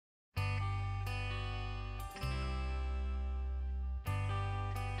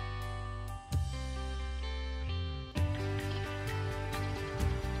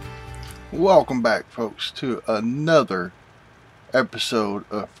Welcome back, folks, to another episode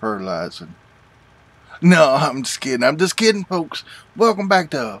of Fertilizing. No, I'm just kidding. I'm just kidding, folks. Welcome back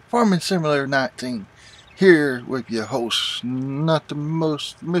to Farming Simulator 19. Here with your host, not the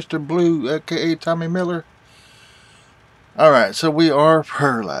most, Mr. Blue, aka Tommy Miller. Alright, so we are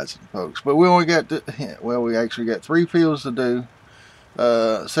fertilizing, folks. But we only got, we actually got 3 fields to do.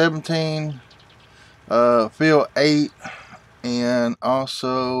 17, field 8, and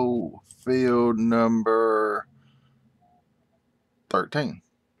also field number 13.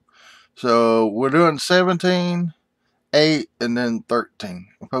 So we're doing 17, 8, and then 13.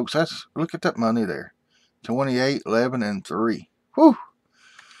 Folks, look at that money there. 28, 11, and 3. Whew.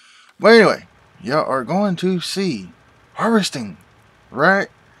 Well, anyway, y'all are going to see harvesting right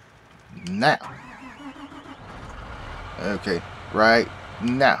now. Okay, right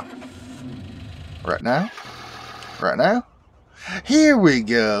now. Right now? Right now? Here we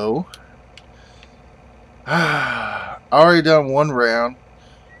go. Already done one round.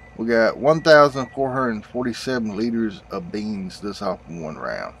 We got 1,447 liters of beans this off in one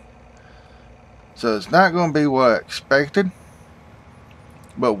round. So it's not going to be what I expected.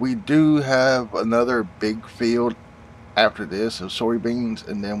 But we do have another big field after this of soybeans.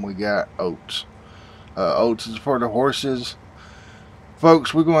 And then we got oats. Oats is for the horses.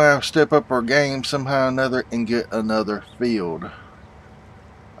 Folks, we're going to have to step up our game somehow or another and get another field.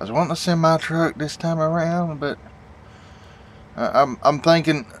 I was wanting to send my truck this time around, but I'm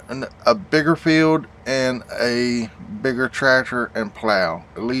thinking a bigger field and a bigger tractor and plow.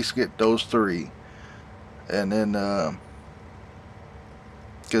 At least get those 3. And then,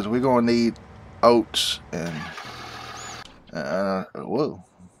 because we're going to need oats and, whoa,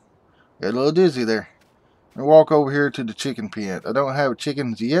 got a little dizzy there. Let me walk over here to the chicken pen. I don't have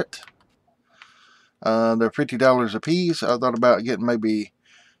chickens yet. They're $50 a piece. I thought about getting maybe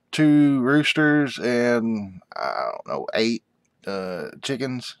 2 roosters and, I don't know, 8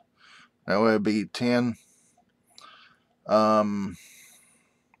 chickens. That would be 10.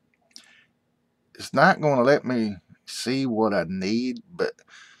 It's not going to let me see what I need, but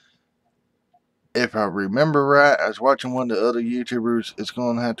if I remember right, I was watching one of the other YouTubers. It's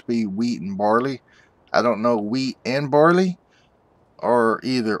going to have to be wheat and barley. I don't know wheat and barley or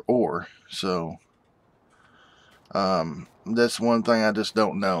either or. So that's one thing I just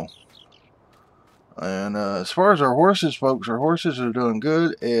don't know. And as far as our horses, folks, our horses are doing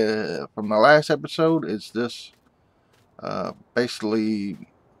good. From the last episode, it's this basically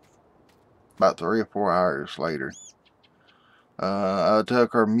about 3 or 4 hours later. I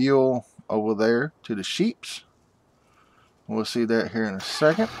took our mule over there to the sheeps. We'll see that here in a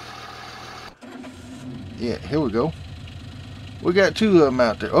second. Yeah, here we go. We got 2 of them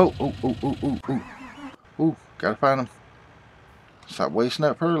out there. Oh, gotta find them. Stop wasting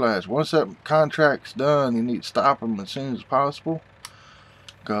that fertilizer. Once that contract's done, you need to stop them as soon as possible.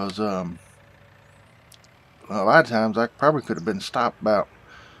 Because, a lot of times I probably could have been stopped about,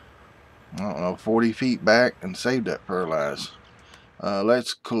 I don't know, 40 feet back and saved that fertilizer.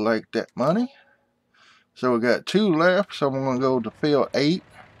 Let's collect that money. So we got 2 left, so I'm going to go to field 8.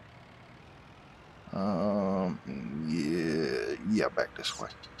 Yeah, back this way.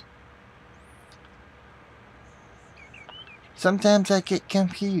 Sometimes I get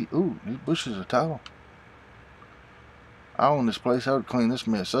confused. Ooh, these bushes are tall. I own this place. I would clean this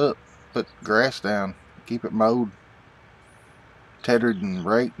mess up. Put grass down. Keep it mowed. Tethered and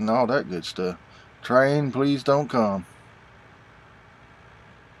raked and all that good stuff. Train, please don't come.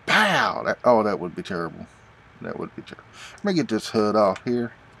 Pow! That would be terrible. That would be terrible. Let me get this hood off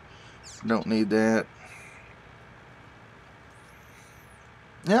here. Don't need that.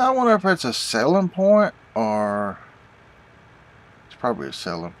 Yeah, I wonder if it's a selling point or... It's probably a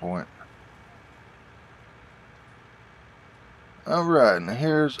selling point. Alright, and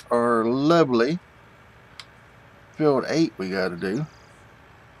here's our lovely field 8 we gotta do.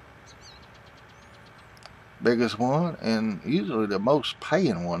 Biggest one, and usually the most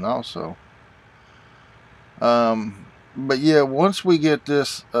paying one also. But yeah, once we get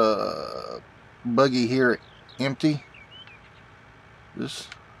this buggy here empty, this,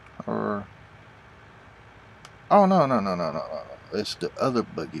 or, oh no, it's the other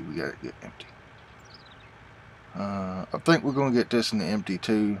buggy we gotta get empty. I think we're gonna get this in the empty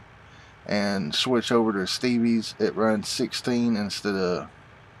too, and switch over to Stevie's. It runs 16 instead of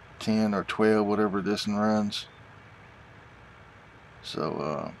 10 or 12, whatever this one runs.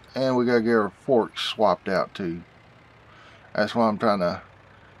 So, and we gotta get our forks swapped out too. That's why I'm trying to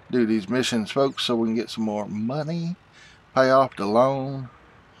do these missions, folks, so we can get some more money, pay off the loan.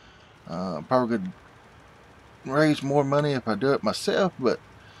 Probably could raise more money if I do it myself, but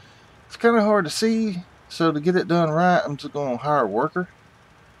It's kind of hard to see, so to get it done right, I'm just going to hire a worker.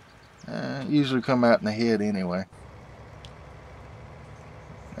 Usually come out in the head anyway.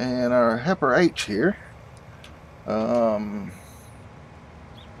 And our heifer H here. Trying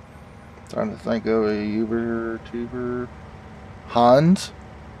to think of a YouTuber. Hans.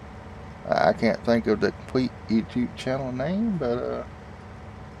 I can't think of the complete YouTube channel name, but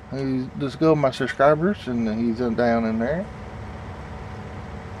just go my subscribers, and he's down in there.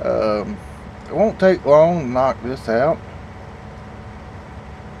 It won't take long to knock this out.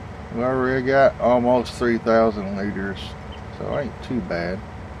 We already got almost 3,000 liters, so it ain't too bad.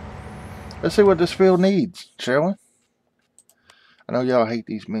 Let's see what this field needs, shall we? I know y'all hate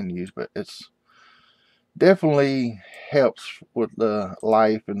these menus, but it's definitely helps with the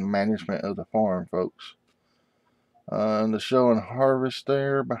life and management of the farm, folks. And the show and harvest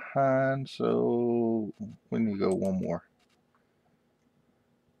there behind, so we need to go one more.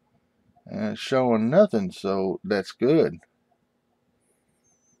 And it's showing nothing, so that's good.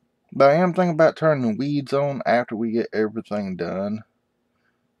 But I am thinking about turning the weeds on after we get everything done.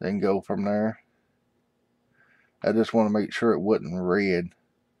 Then go from there. I just want to make sure it wasn't red.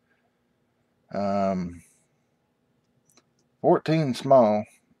 14 small.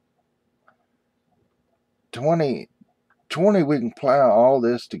 20 we can plow all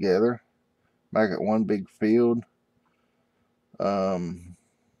this together. Make it one big field.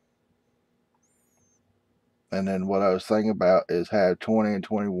 And then what I was thinking about is have 20 and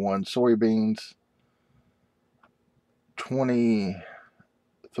 21 soybeans,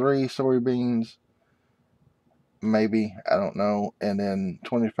 23 soybeans, maybe, I don't know, and then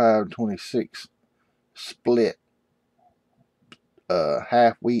 25, 26 split,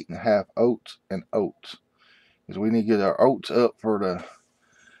 half wheat and half oats, because we need to get our oats up for the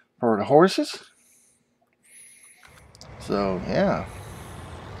horses. So yeah,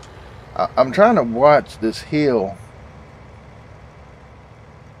 I'm trying to watch this hill.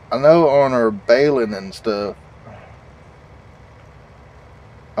 I know on our baling and stuff,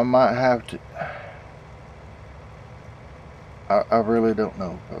 I might have to. I really don't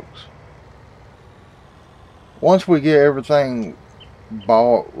know, folks. Once we get everything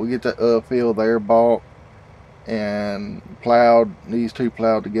bought, we get the field there bought and plowed, these two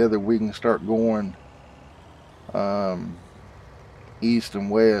plowed together, we can start going east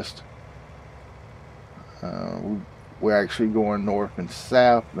and west. We're actually going north and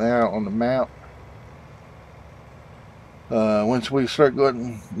south now on the map. Once we start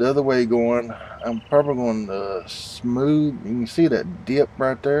going the other way going, I'm probably going to smooth. You can see that dip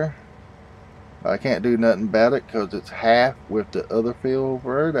right there. I can't do nothing about it because it's half with the other field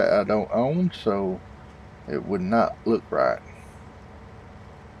over there that I don't own, so it would not look right.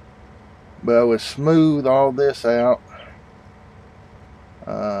 But I would smooth all this out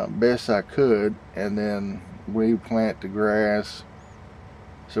best I could, and then replant the grass.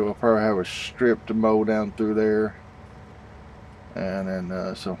 So we'll probably have a strip to mow down through there, and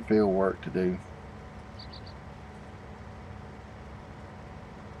then some field work to do.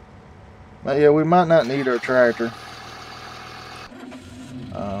 But yeah, we might not need our tractor.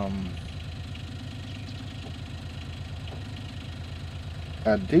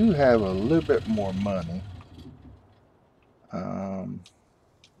 I do have a little bit more money.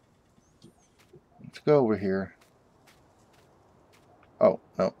 Let's go over here. Oh,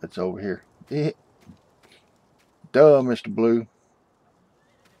 no, it's over here. Duh, Mr. Blue.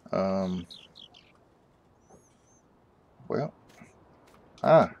 Well,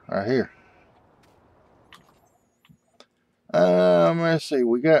 right here. Let's see.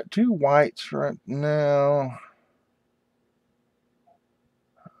 We got 2 whites right now.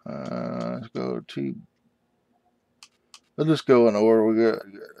 Let's go to. Let's just go in order. We got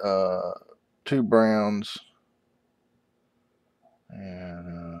 2 browns.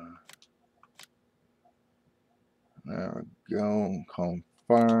 And there we go.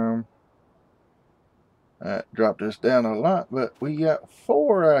 Confirm. That dropped us down a lot, but we got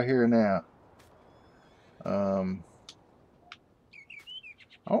 4 out here now. I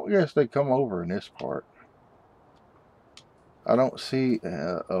don't guess they come over in this part. I don't see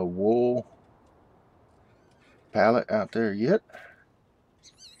a wool pallet out there yet.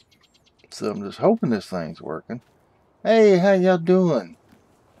 So I'm just hoping this thing's working. Hey, how y'all doing?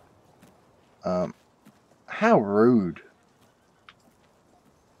 How rude.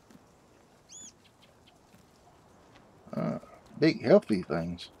 Big healthy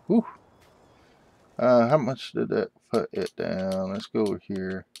things. Whew. How much did that put it down? Let's go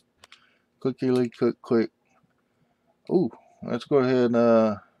here. Quickly, click. Ooh, let's go ahead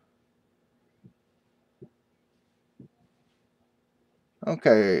and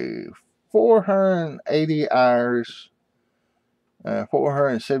Okay, 480 hours,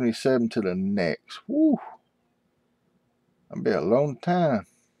 477 to the next. Woo! That'll be a long time.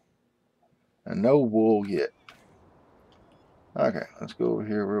 And no wool yet. Okay, let's go over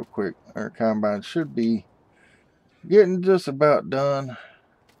here real quick. Our combine should be getting just about done.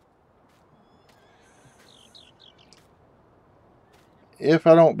 If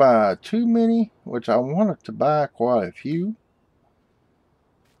I don't buy too many, which I wanted to buy quite a few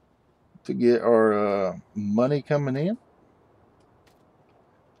to get our money coming in.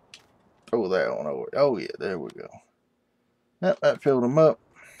 Throw that one over. Oh yeah, there we go. Yep, that filled them up.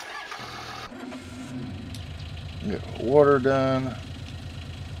 Get water done.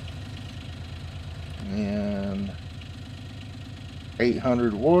 And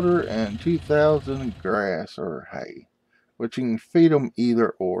 800 water and 2,000 grass or hay. Which you can feed them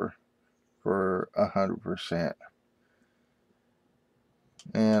either or for 100%.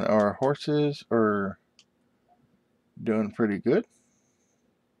 And our horses are doing pretty good.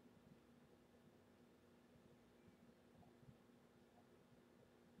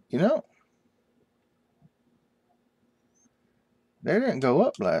 You know, they didn't go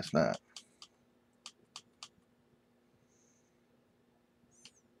up last night.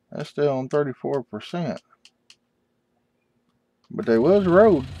 That's still on 34%. But they was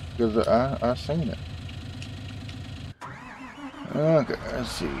rode because I seen it. Okay,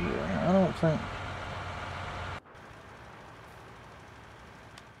 let's see here. I don't think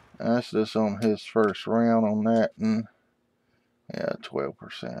that's just on his first round on that, and yeah,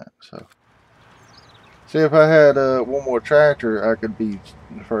 12%. So, see, if I had one more tractor, I could be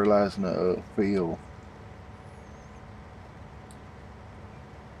fertilizing the field.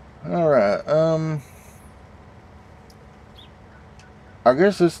 All right. I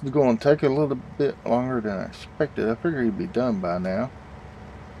guess this is going to take a little bit longer than I expected. I figured he'd be done by now.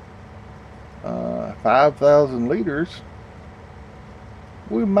 5,000 liters.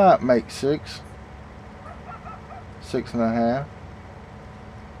 We might make 6.5.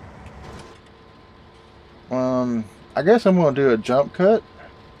 I guess I'm going to do a jump cut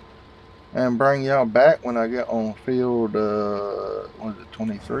and bring y'all back when I get on field, what is it,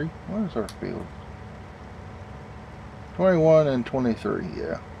 23? What is our field? 21 and 23,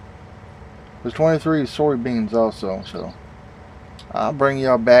 yeah. There's 23 soybeans also, so I'll bring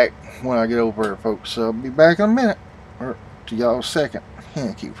y'all back when I get over there, folks. So I'll be back in a minute, or to y'all second.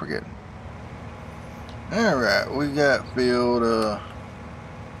 I keep forgetting. Alright, we got field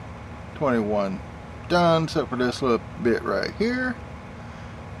 21 done, except for this little bit right here.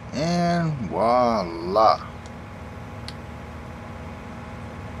 And voila.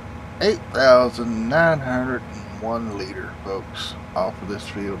 8,901 liter, folks, off of this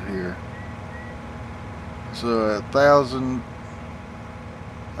field here. So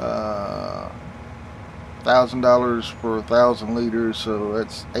 $1,000 for 1,000 liters, so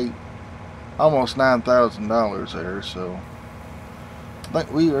that's almost $9,000 there. So I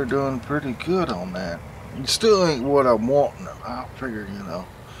think we are doing pretty good on that. It still ain't what I'm wanting. I figure, you know,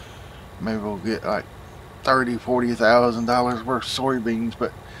 maybe we'll get like $30,000-$40,000 worth of soybeans,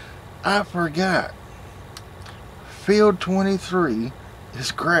 but I forgot. Field 23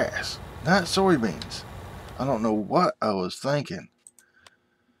 is grass, not soybeans. I don't know what I was thinking.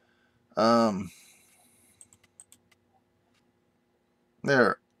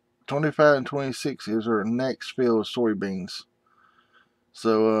 There, 25 and 26 is our next field of soybeans.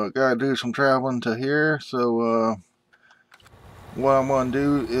 So, gotta do some traveling to here. So, what I'm gonna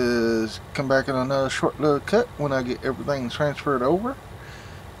do is come back in another short little cut when I get everything transferred over.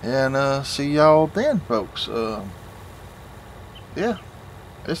 And, see y'all then, folks. Yeah,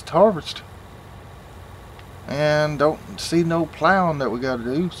 it's harvest. And don't see no plowing that we gotta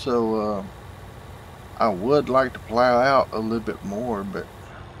do, so, I would like to plow out a little bit more, but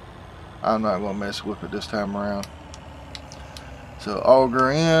I'm not going to mess with it this time around. So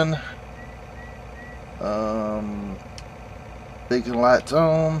auger in, beacon lights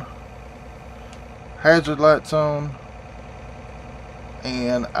on, hazard lights on,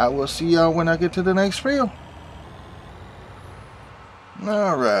 and I will see y'all when I get to the next field.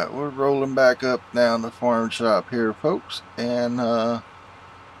 Alright, we're rolling back up down the farm shop here, folks, and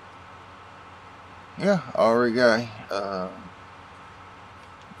yeah, already got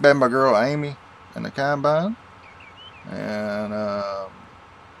Bama girl Amy in the combine, and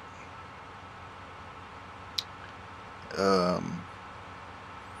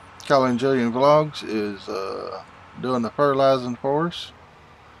Collin Julian Vlogs is doing the fertilizing for us.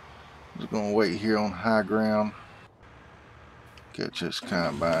 Just gonna wait here on high ground, catch this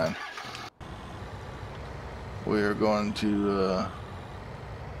combine. We are going to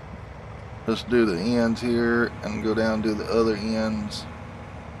Just do the ends here and go down to the other ends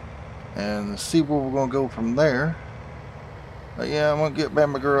and see where we're gonna go from there. But yeah, I'm gonna get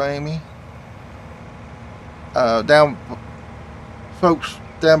Bama girl Amy. Down, folks,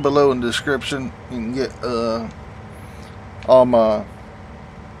 down below in the description, you can get all my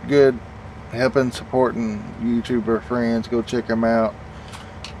good helping, supporting YouTuber friends. Go check them out.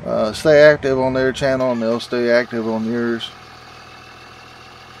 Stay active on their channel, and they'll stay active on yours.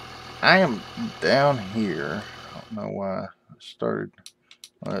 I am down here. I don't know why it started.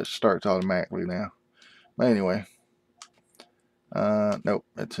 Well, it starts automatically now. But anyway, nope,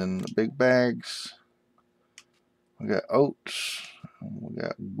 it's in the big bags. We got oats. We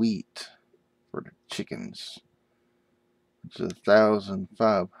got wheat for the chickens. It's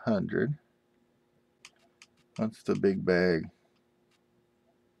 1,500. That's the big bag.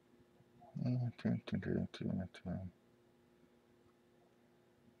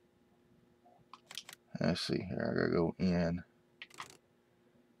 Let's see here. I gotta go in.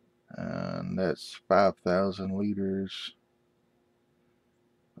 And that's 5,000 liters.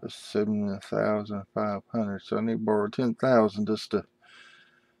 That's 7,500. So I need to borrow 10,000 just to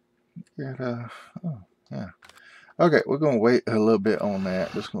get oh yeah. Okay, we're gonna wait a little bit on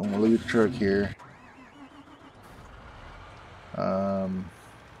that. Just gonna leave the truck here.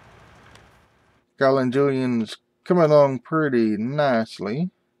 Collin Julian's coming along pretty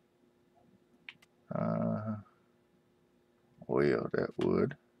nicely. Well, that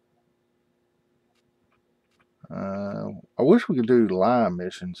would. I wish we could do line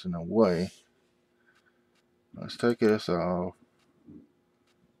missions in a way. Let's take this off.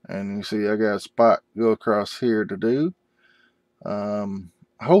 And you see I got a spot go across here to do.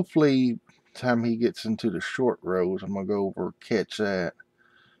 Hopefully time he gets into the short rows, I'm gonna go over catch that,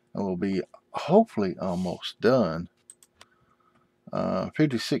 and we'll be hopefully almost done.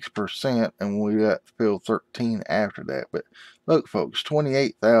 56%, and we got to fill 13 after that. But look, folks,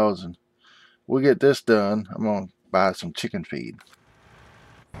 28,000. We get this done. I'm gonna buy some chicken feed.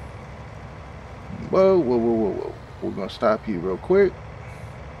 Whoa, whoa, whoa, whoa, whoa! We're gonna stop you real quick.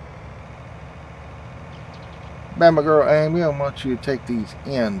 Bama girl Amy, I want you to take these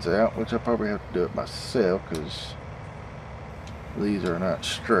ends out, which I probably have to do it myself because these are not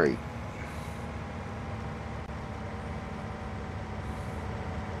straight.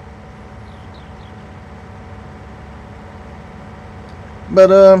 But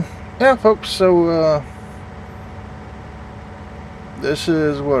yeah, folks, so this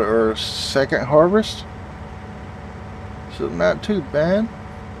is what, our second harvest, so not too bad.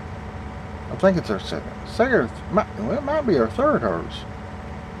 I think it's our second. Well, it might be our third harvest.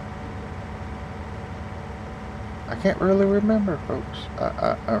 I can't really remember, folks.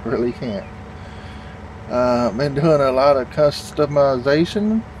 I really can't. Been doing a lot of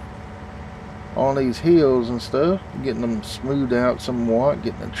customization on these hills and stuff, getting them smoothed out somewhat,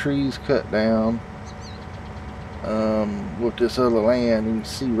 getting the trees cut down. With this other land, you can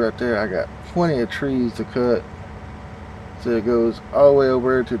see right there, I got plenty of trees to cut. So it goes all the way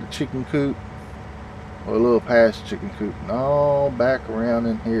over to the chicken coop, or a little past the chicken coop, and all back around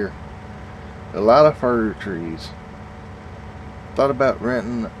in here. A lot of fir trees. Thought about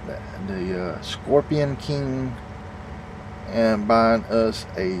renting the Scorpion King and buying us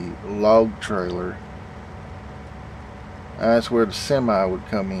a log trailer. That's where the semi would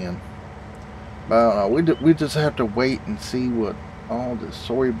come in. But I don't know, we just have to wait and see what all the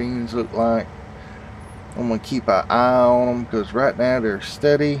soybeans look like. I'm going to keep an eye on them because right now they're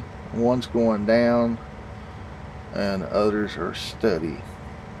steady. One's going down and others are steady.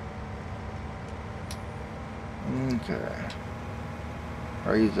 Okay.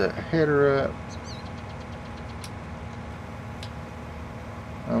 Raise that header up.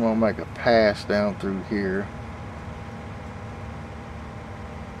 I'm going to make a pass down through here.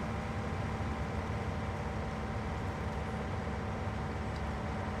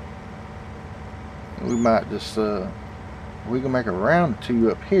 We might just, we can make a round or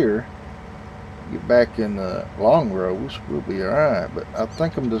two up here. Get back in the long rows, we'll be alright. But I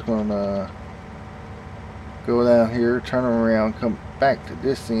think I'm just going to go down here, turn around, come back to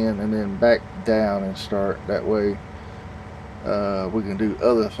this end, and then back down and start. That way we can do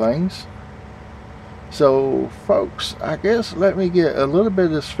other things. So folks, I guess let me get a little bit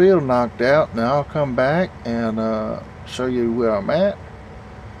of this field knocked out, and I'll come back and show you where I'm at,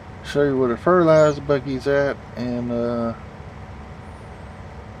 show you where the fertilizer buggy's at, and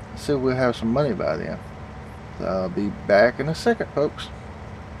see if we'll have some money by then. So I'll be back in a second, folks.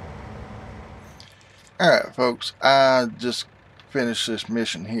 Alright, folks, I just finished this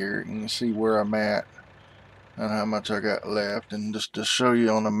mission here. You can see where I'm at. and how much I got left. And just to show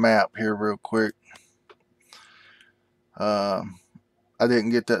you on the map here real quick, I didn't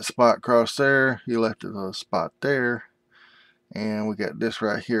get that spot across there. You left a spot there, and we got this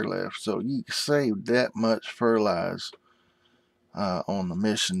right here left. So you can save that much fertilizer on the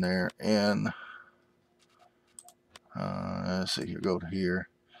mission there. And let's see here, go to here.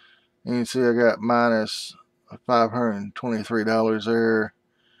 And you can see I got minus $523 there.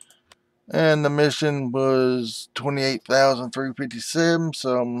 And the mission was 28,357,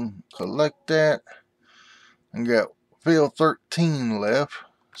 so I'm collect that. And got field 13 left,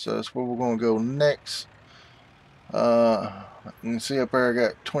 so that's where we're going to go next. You can see up there I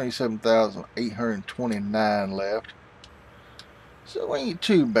got 27,829 left, so ain't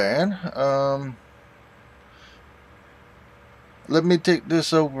too bad. Let me take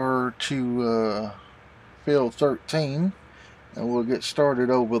this over to field 13, and we'll get started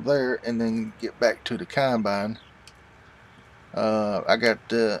over there and then get back to the combine. I got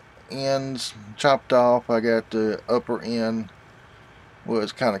the ends chopped off. I got the upper end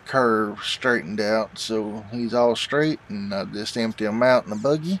was kind of curved, straightened out, so he's all straight, and I just empty him out in the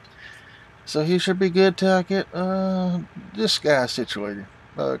buggy, so he should be good till I get this guy situated,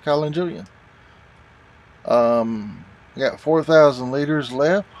 Collin Julian. Got 4,000 liters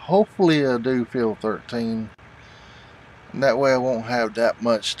left. Hopefully I'll do field 13, and that way I won't have that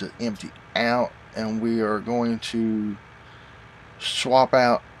much to empty out. And we are going to swap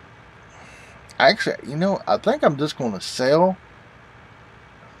out. Actually, you know, I think I'm just going to sell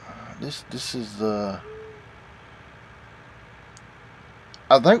this is the,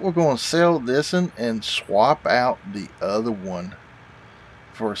 I think we're going to sell this one and swap out the other one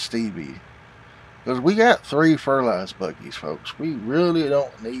for Stevie, because we got 3 fertilizer buggies, folks. We really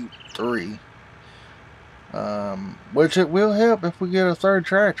don't need 3, which it will help if we get a 3rd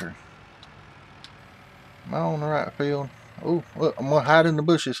tractor. Am I on the right field? Oh, look, I'm gonna hide in the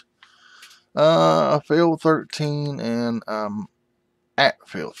bushes. Field 13, and at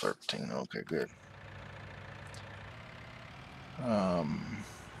field 13. Okay, good.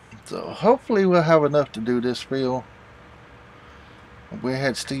 So hopefully we'll have enough to do this field. If we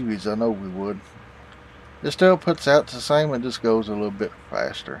had Stevie's, I know we would. It still puts out the same, it just goes a little bit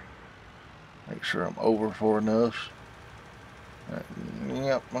faster. Make sure I'm over for enough.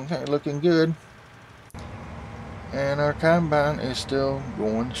 Yep, okay, looking good. And our combine is still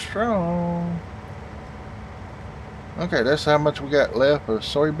going strong. Okay, that's how much we got left of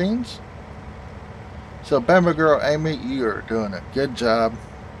soybeans. So Bama girl Amy, you are doing a good job.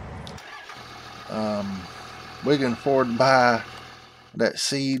 We can afford to buy that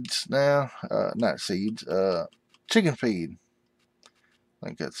seeds now. Not seeds, chicken feed. I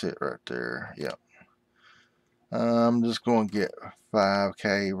think that's it right there. Yep. I'm just going to get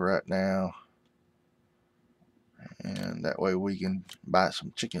 5K right now, and that way we can buy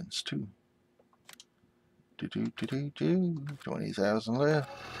some chickens too. 20,000 left.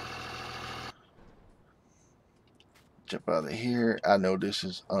 Jump out of here. I know this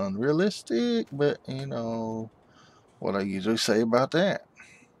is unrealistic, but you know what I usually say about that.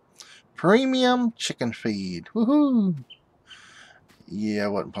 Premium chicken feed. Woohoo! Yeah, I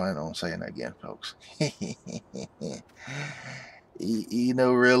wasn't planning on saying that again, folks. You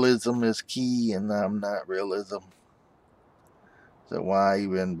know, realism is key, and I'm not realism. So why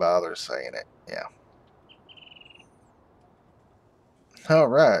even bother saying it? Yeah.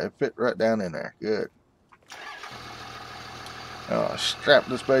 Alright, it fit right down in there. Good. Strap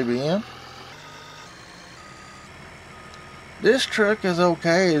this baby in. This truck is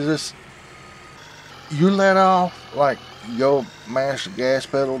okay. Is this, you let off, like you go mash the gas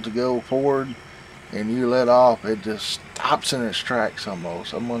pedal to go forward, and you let off, it just stops in its tracks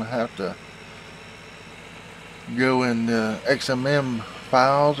almost. I'm gonna have to go in the XMM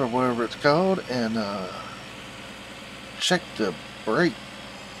files or whatever it's called and check the brake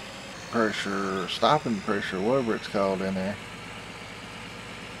pressure, stopping pressure, whatever it's called in there.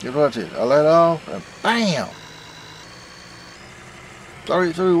 Just watch it. I let off and BAM!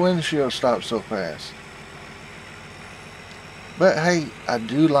 33 windshield stopped so fast. But hey, I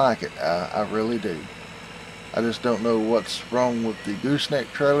do like it. I really do. I just don't know what's wrong with the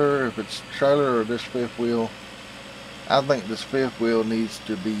gooseneck trailer, if it's trailer or this 5th wheel. I think this 5th wheel needs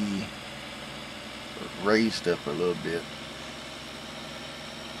to be raised up a little bit.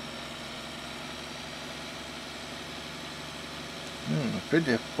 Hmm,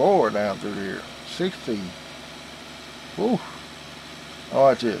 54 down through here. 60. Ooh. Oh,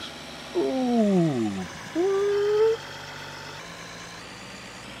 watch this. Ooh.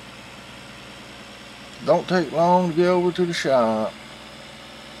 Don't take long to get over to the shop.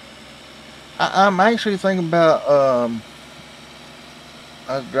 I'm actually thinking about,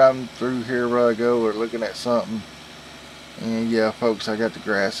 I was driving through here a while ago or looking at something. And yeah, folks, I got the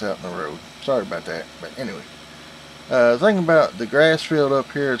grass out in the road. Sorry about that. But anyway, thinking about the grass field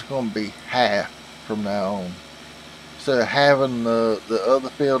up here is going to be half from now on. Instead of having the other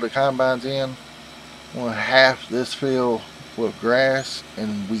field the combine's in, I want half this field with grass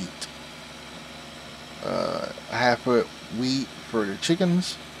and wheat. Half of it wheat for the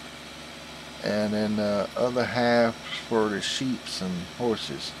chickens, and then the other half for the sheep and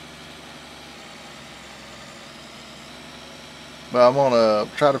horses. But I'm gonna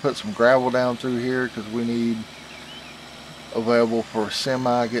try to put some gravel down through here because we need available for a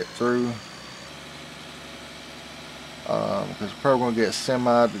semi get through. Because we're probably gonna get a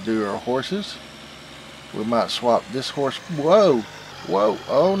semi to do our horses. We might swap this horse. Whoa, whoa!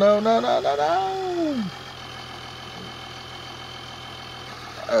 Oh no, no, no, no, no!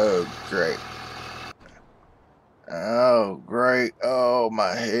 Oh great! Oh great! Oh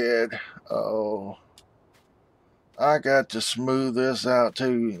my head! Oh, I got to smooth this out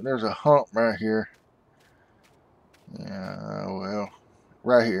too. There's a hump right here. Yeah, well,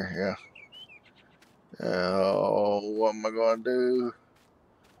 right here. Yeah. Oh, what am I gonna do?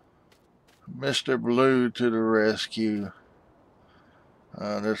 Mr. Blue to the rescue.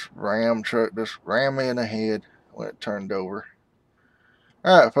 This ram truck just ran me in the head when it turned over.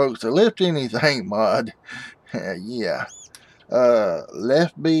 Alright, folks, the lift anything mod. Yeah.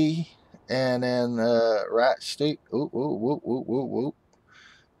 Left B and then right stick. Ooh, ooh, whoop, whoop, whoop, whoop.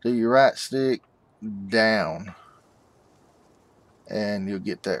 Do your right stick down. And you'll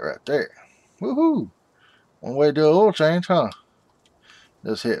get that right there. Woohoo! One way to do an oil change, huh?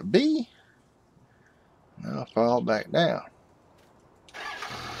 Just hit B. Now fall back down.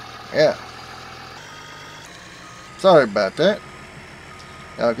 Yeah. Sorry about that.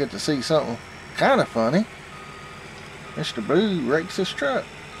 Y'all get to see something kind of funny. Mr. Blue wrecks his truck.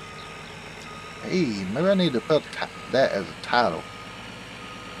 Hey, maybe I need to put that as a title.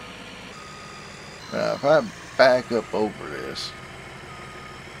 Now, if I back up over this,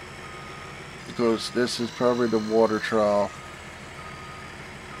 because this is probably the water trough.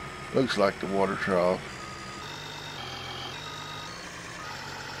 Looks like the water trough.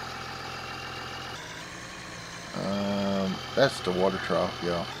 That's the water trough,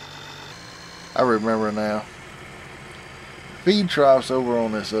 y'all. I remember now. Feed trough's over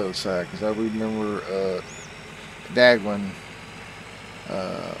on this other side, because I remember Dagwin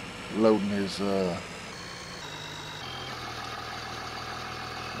loading his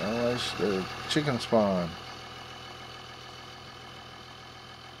that's the chicken spawn.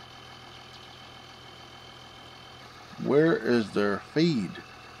 Where is their feed?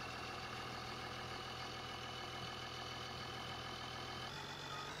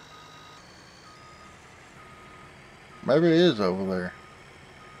 Maybe it is over there.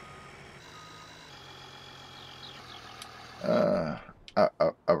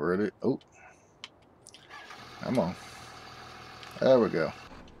 I read it. Oh, come on. There we go.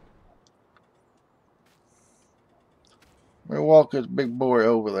 We'll walk this big boy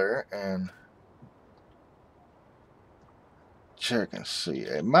over there and check and see.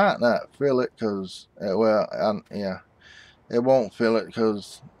 It might not fill it because, well, yeah, it won't fill it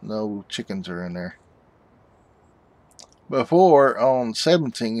because no chickens are in there. Before, on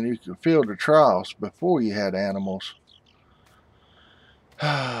 17, you could fill the troughs before you had animals.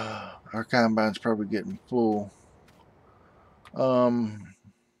 Our combine's probably getting full. I'm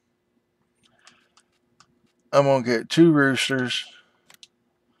gonna get 2 roosters.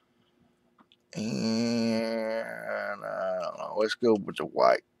 And I don't know, let's go with the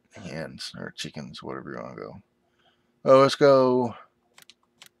white hens or chickens, whatever you want to go. Oh, let's go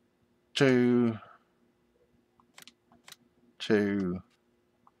 2, 2,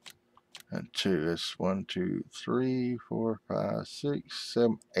 and 2. It's 1, 2, 3, 4, 5, 6,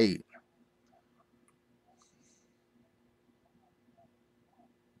 7, 8.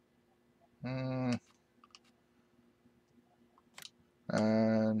 Hmm.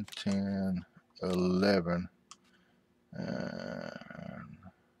 9, 10, 11. And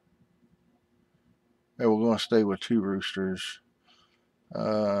yeah, we're going to stay with 2 roosters.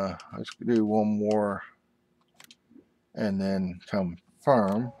 Let's do one more and then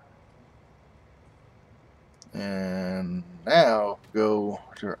confirm. And now go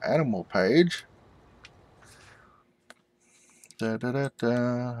to our animal page.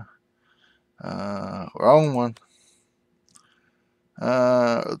 Wrong one.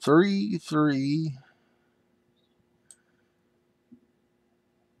 3, 3.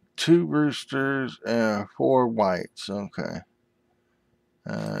 2 roosters and 4 whites. Okay.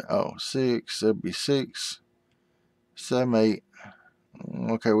 Oh, 6, that'd be 6, 7, 8.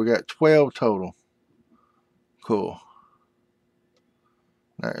 Okay, we got 12 total. Cool.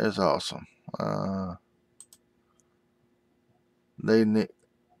 That is awesome. They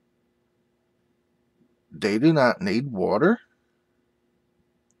do not need water.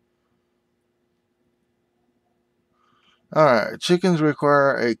 Alright, chickens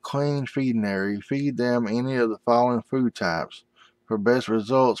require a clean feeding area. Feed them any of the following food types. For best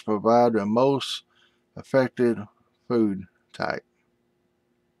results, provide the most affected food type.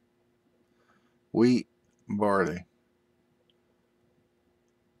 Wheat, barley.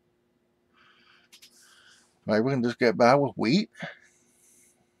 Maybe we can just get by with wheat?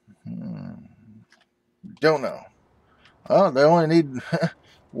 Don't know. Oh, they only need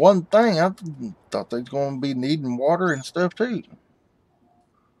one thing. I thought they was going to be needing water and stuff too.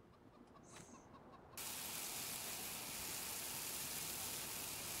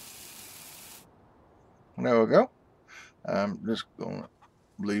 There we go. I'm just going to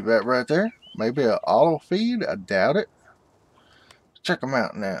leave that right there. Maybe an auto feed. I doubt it. Check them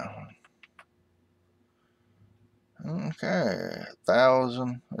out now. Okay,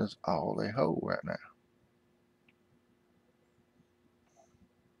 1,000 is all they hold right now.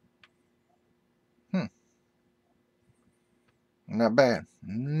 Not bad.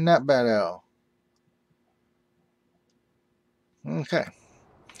 Not bad at all. Okay.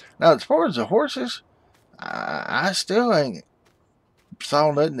 Now, as far as the horses, I still ain't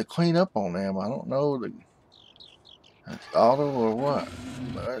saw nothing to clean up on them. I don't know if it's auto or what.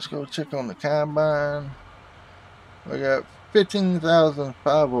 But let's go check on the combine. We got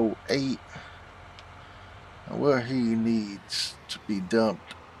 15,508. Where he needs to be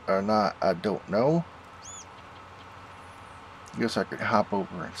dumped or not, I don't know. Guess I could hop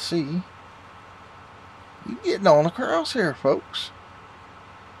over and see. You getting on the crosshair, folks.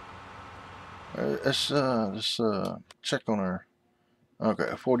 Let's check on her. Okay,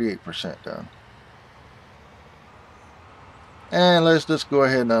 48% done. And let's just go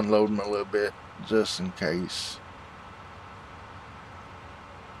ahead and unload them a little bit, just in case.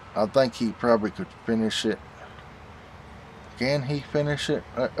 I think he probably could finish it. Can he finish it?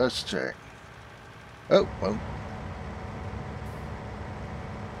 Let's check. Oh, well.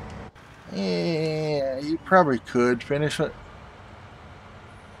 Yeah, you probably could finish it.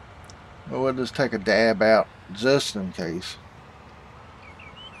 But we'll just take a dab out just in case.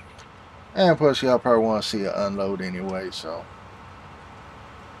 And plus y'all probably want to see it unload anyway, so.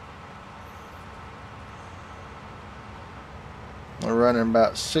 We're running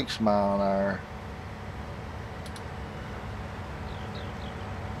about 6 miles an hour.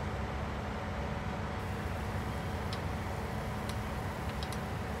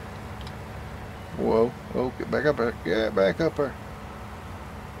 Whoa, whoa, get back up there. Get back up there.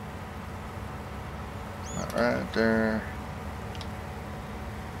 Right there.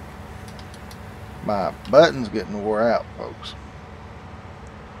 My button's getting wore out, folks.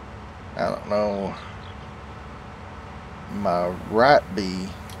 I don't know. My right bee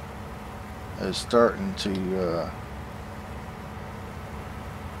is starting to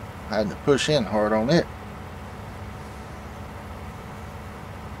I had to push in hard on it.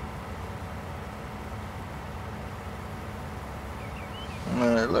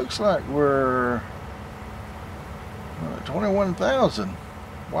 It looks like we're 21,000.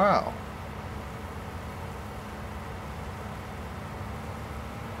 Wow.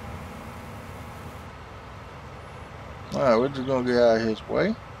 Alright, we're just gonna get out of his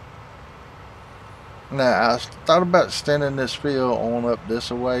way. Now, I thought about extending this field on up this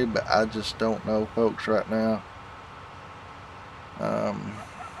way, but I just don't know, folks, right now.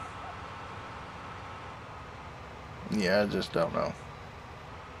 Yeah, I just don't know.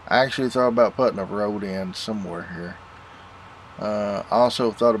 I actually thought about putting a road in somewhere here.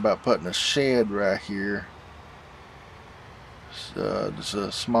 Also thought about putting a shed right here. Just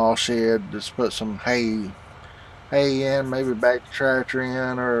a small shed. Just put some hay in, maybe back the tractor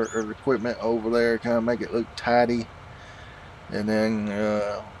in or the equipment over there, kind of make it look tidy. And then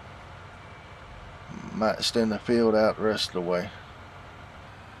might extend the field out the rest of the way.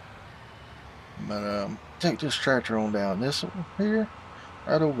 But take this tractor on down this over here.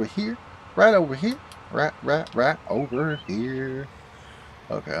 Right over here. Right over here. Right over here.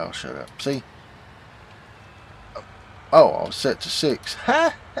 Okay, I'll shut up. See? Oh, I was set to 6.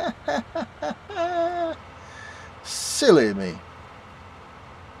 Ha ha ha ha ha. Silly me.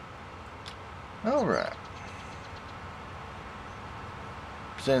 Alright.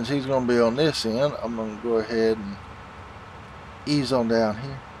 Since he's going to be on this end, I'm going to go ahead and ease on down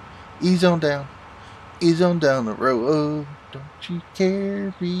here. Ease on down. is on down the road. Don't you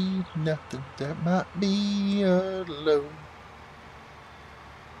carry nothing that might be a load.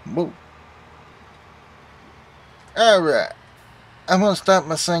 Whoa. Alright. I'm gonna stop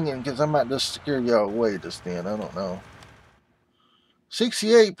my singing because I might just scare y'all away just then. I don't know.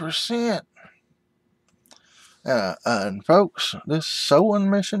 68%. And folks, this sewing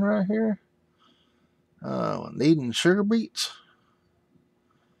mission right here, needing sugar beets.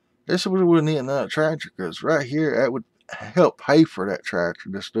 This would we need another tractor because right here that would help pay for that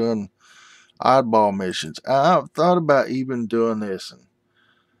tractor. Just doing oddball missions. I've thought about even doing this.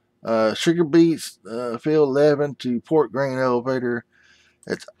 Sugar beets, field 11 to Port Grain Elevator.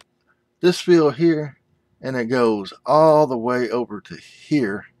 It's this field here, and it goes all the way over to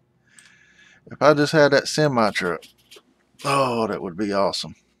here. If I just had that semi truck, oh, that would be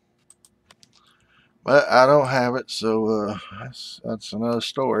awesome. But I don't have it, so that's another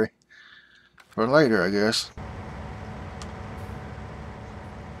story for later, I guess.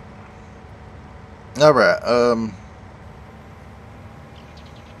 All right.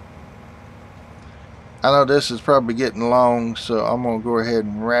 I know this is probably getting long, so I'm gonna go ahead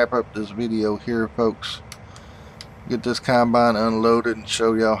and wrap up this video here, folks. Get this combine unloaded and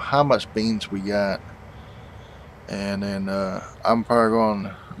show y'all how much beans we got. And then I'm probably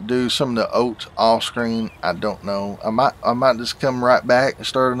gonna do some of the oats off screen. I don't know. I might just come right back and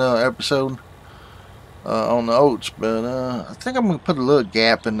start another episode on the oats, but I think I'm gonna put a little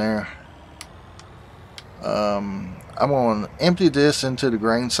gap in there. I'm gonna empty this into the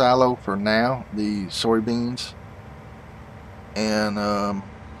grain silo for now, the soybeans, and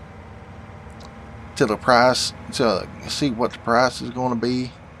to see what the price is going to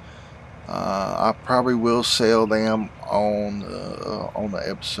be. I probably will sell them on the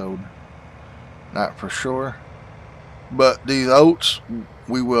episode, not for sure. But these oats,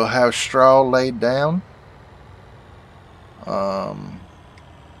 we will have straw laid down.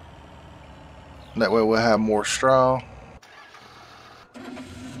 That way we'll have more straw.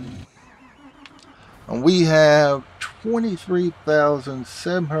 And we have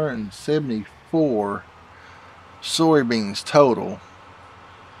 23,774 soybeans total.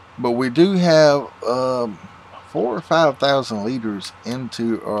 But we do have 4,000 or 5,000 liters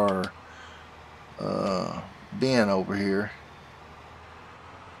into our bin over here.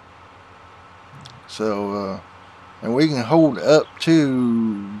 So, and we can hold up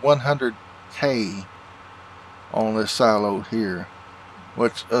to 100K on this silo here.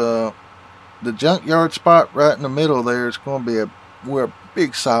 Which, the junkyard spot right in the middle there is going to be where a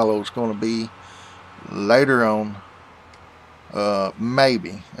big silo is going to be later on.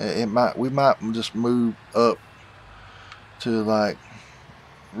 Maybe we might just move up to like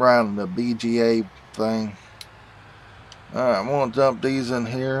around the BGA thing. Alright, I'm gonna dump these in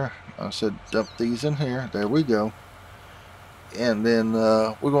here. I said dump these in here. There we go. And then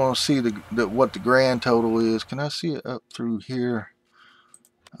we're gonna see what the grand total is. Can I see it up through here?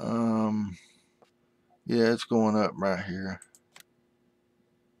 Yeah, it's going up right here.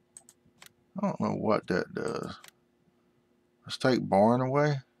 I don't know what that does. Let's take barn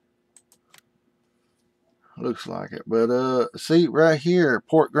away. Looks like it. But see right here,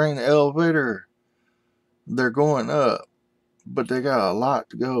 Port Grain Elevator, they're going up. But they got a lot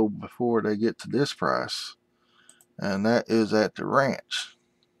to go before they get to this price. And that is at the ranch.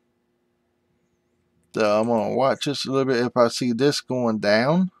 So I'm going to watch this a little bit. If I see this going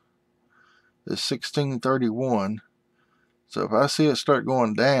down, it's 1631. So if I see it start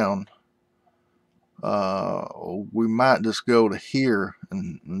going down, we might just go to here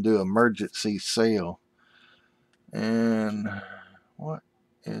and do emergency sale. And what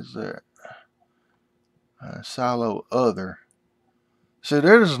is that? Silo other. See,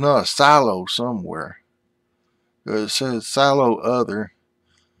 there's another silo somewhere. It says silo other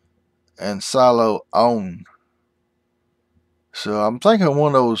and silo own. So I'm thinking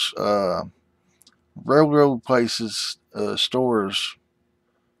one of those railroad places, stores,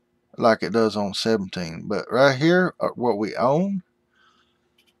 like it does on 17. But right here, what we own,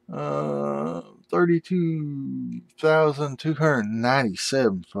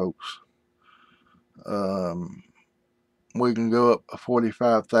 32,297 folks. We can go up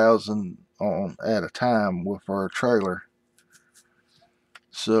 45,000 on at a time with our trailer.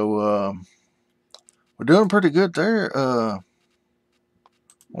 So we're doing pretty good there.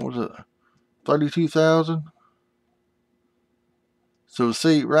 What was it? 32,000. So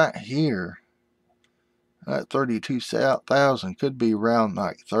see right here, that 32,000 could be around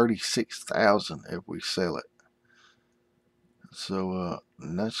like 36,000 if we sell it. So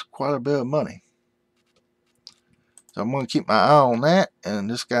that's quite a bit of money. So I'm going to keep my eye on that and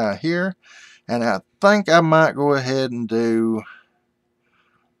this guy here. And I think I might go ahead and do,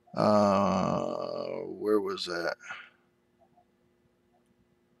 where was that?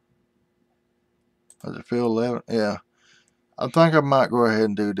 Was it field 11? Yeah. I think I might go ahead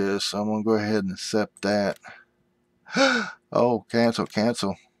and do this. I'm going to go ahead and accept that. Oh, cancel,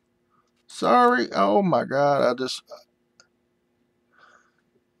 cancel. Sorry. Oh my God.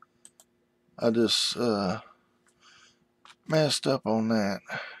 I just messed up on that.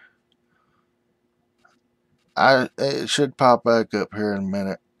 It should pop back up here in a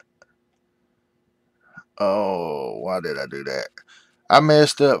minute. Oh, why did I do that? I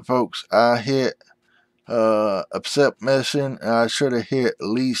messed up, folks. I hit accept mission, and I should have hit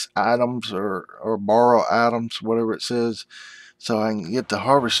lease items or borrow items, whatever it says, so I can get the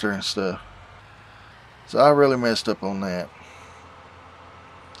harvester and stuff. So I really messed up on that.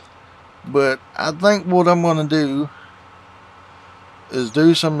 But I think what I'm going to do is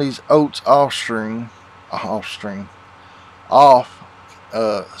do some of these oats off screen,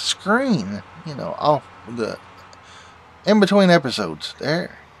 you know, off the in between episodes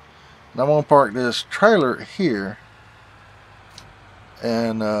there. And I'm gonna park this trailer here.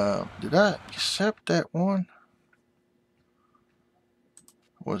 And did I accept that one?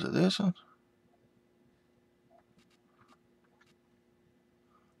 Was it this one?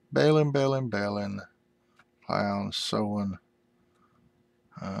 Baling, plowing, sowing.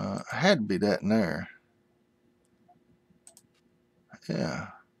 Had to be that in there.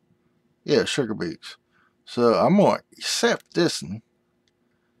 Yeah, sugar beets. So I'm going to accept this one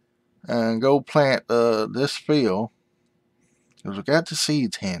and go plant this field, because we got the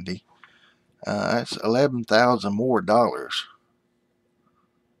seeds handy. That's $11,000 more dollars.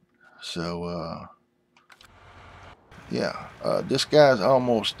 So yeah, this guy's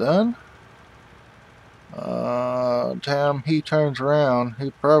almost done. Time he turns around,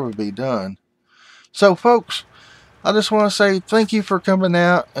 he'll probably be done. So folks, I just want to say thank you for coming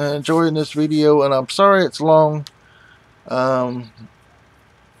out and enjoying this video, and I'm sorry it's long. By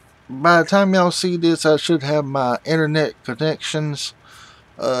the time y'all see this, I should have my internet connections,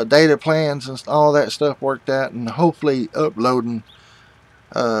 data plans and all that stuff worked out, and hopefully uploading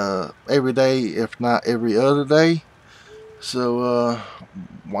every day, if not every other day. So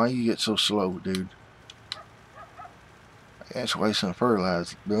why you get so slow, dude? That's wasting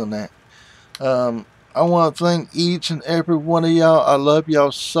fertilizer doing that. I want to thank each and every one of y'all. I love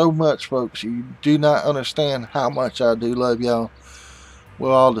y'all so much, folks. You do not understand how much I do love y'all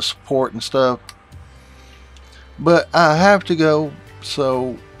with all the support and stuff. But I have to go,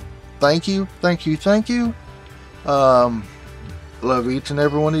 so thank you, thank you, thank you. Love each and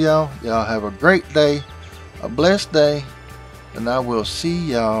every one of y'all. Y'all have a great day, a blessed day, and I will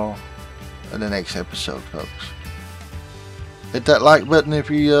see y'all in the next episode, folks. Hit that like button if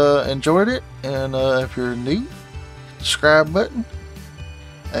you enjoyed it, and if you're new, subscribe button,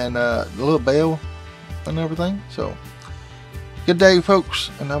 and the little bell and everything. So good day, folks,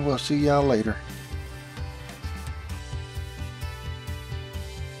 and I will see y'all later.